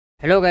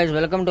Hello guys,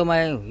 welcome to my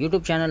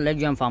YouTube channel Let's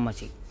Jam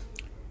Pharmacy.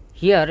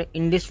 Here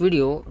in this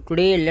video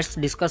today let's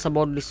discuss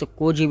about this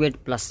Kojivit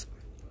Plus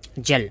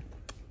gel.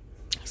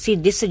 See,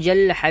 this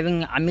gel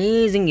having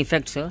amazing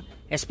effects,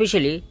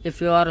 especially if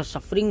you are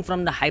suffering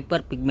from the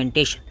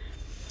hyperpigmentation.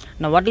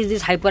 Now what is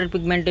this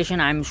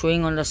hyperpigmentation? I am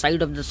showing on the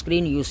side of the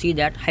screen. You see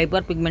that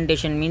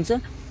hyperpigmentation means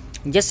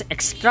just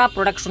extra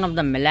production of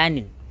the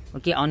melanin,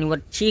 okay, on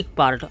your cheek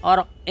part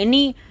or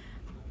any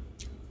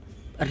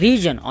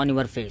region on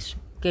your face.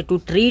 Okay, to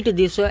treat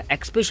this,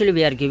 especially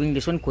we are giving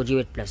this one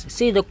Kojivit Plus.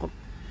 See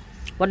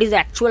what is the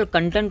actual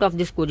content of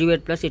this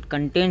Kojivit Plus? It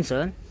contains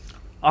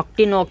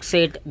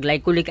octinoxate,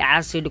 glycolic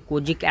acid,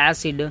 kojic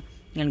acid,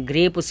 and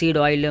grape seed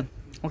oil.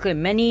 Okay,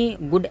 many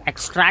good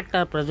extract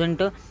are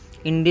present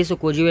in this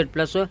Kojivit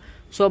Plus.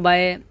 So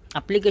by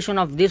application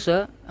of this, you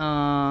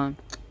can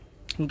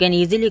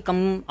easily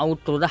come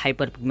out through the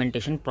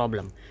hyperpigmentation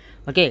problem.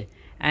 Okay,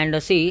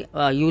 and see,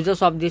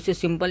 uses of this is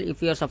simple.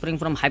 If you are suffering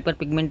from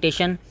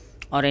hyperpigmentation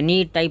or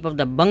any type of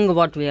the bung,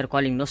 what we are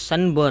calling the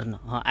sunburn,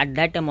 at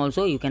that time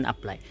also you can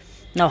apply.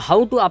 Now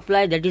how to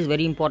apply, that is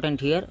very important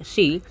here.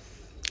 See,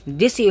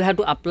 this you have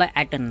to apply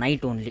at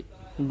night only.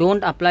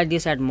 Don't apply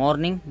this at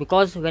morning,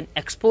 because when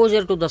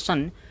exposure to the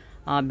sun,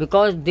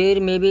 because there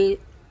may be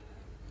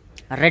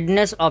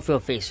redness of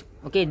your face.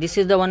 Okay, this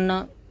is the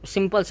one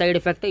simple side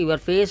effect. Your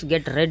face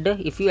get red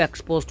if you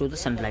expose to the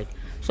sunlight.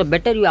 So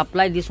better you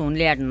apply this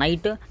only at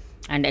night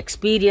and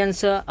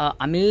experience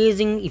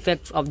amazing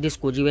effects of this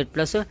Kojivit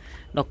Plus.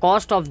 The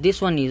cost of this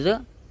one is,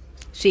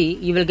 see,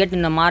 you will get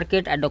in the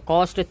market at the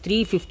cost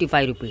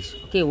 355 rupees.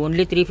 Okay,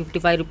 only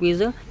 355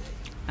 rupees.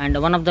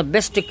 And one of the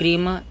best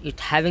cream, it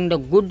having the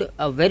good,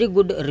 very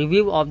good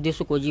review of this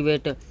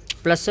Kojivit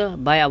Plus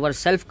by our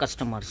self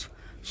customers.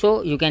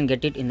 So you can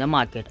get it in the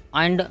market,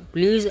 and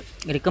please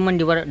recommend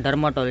your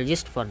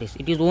dermatologist for this.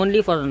 It is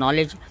only for the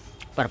knowledge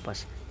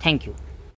purpose. Thank you.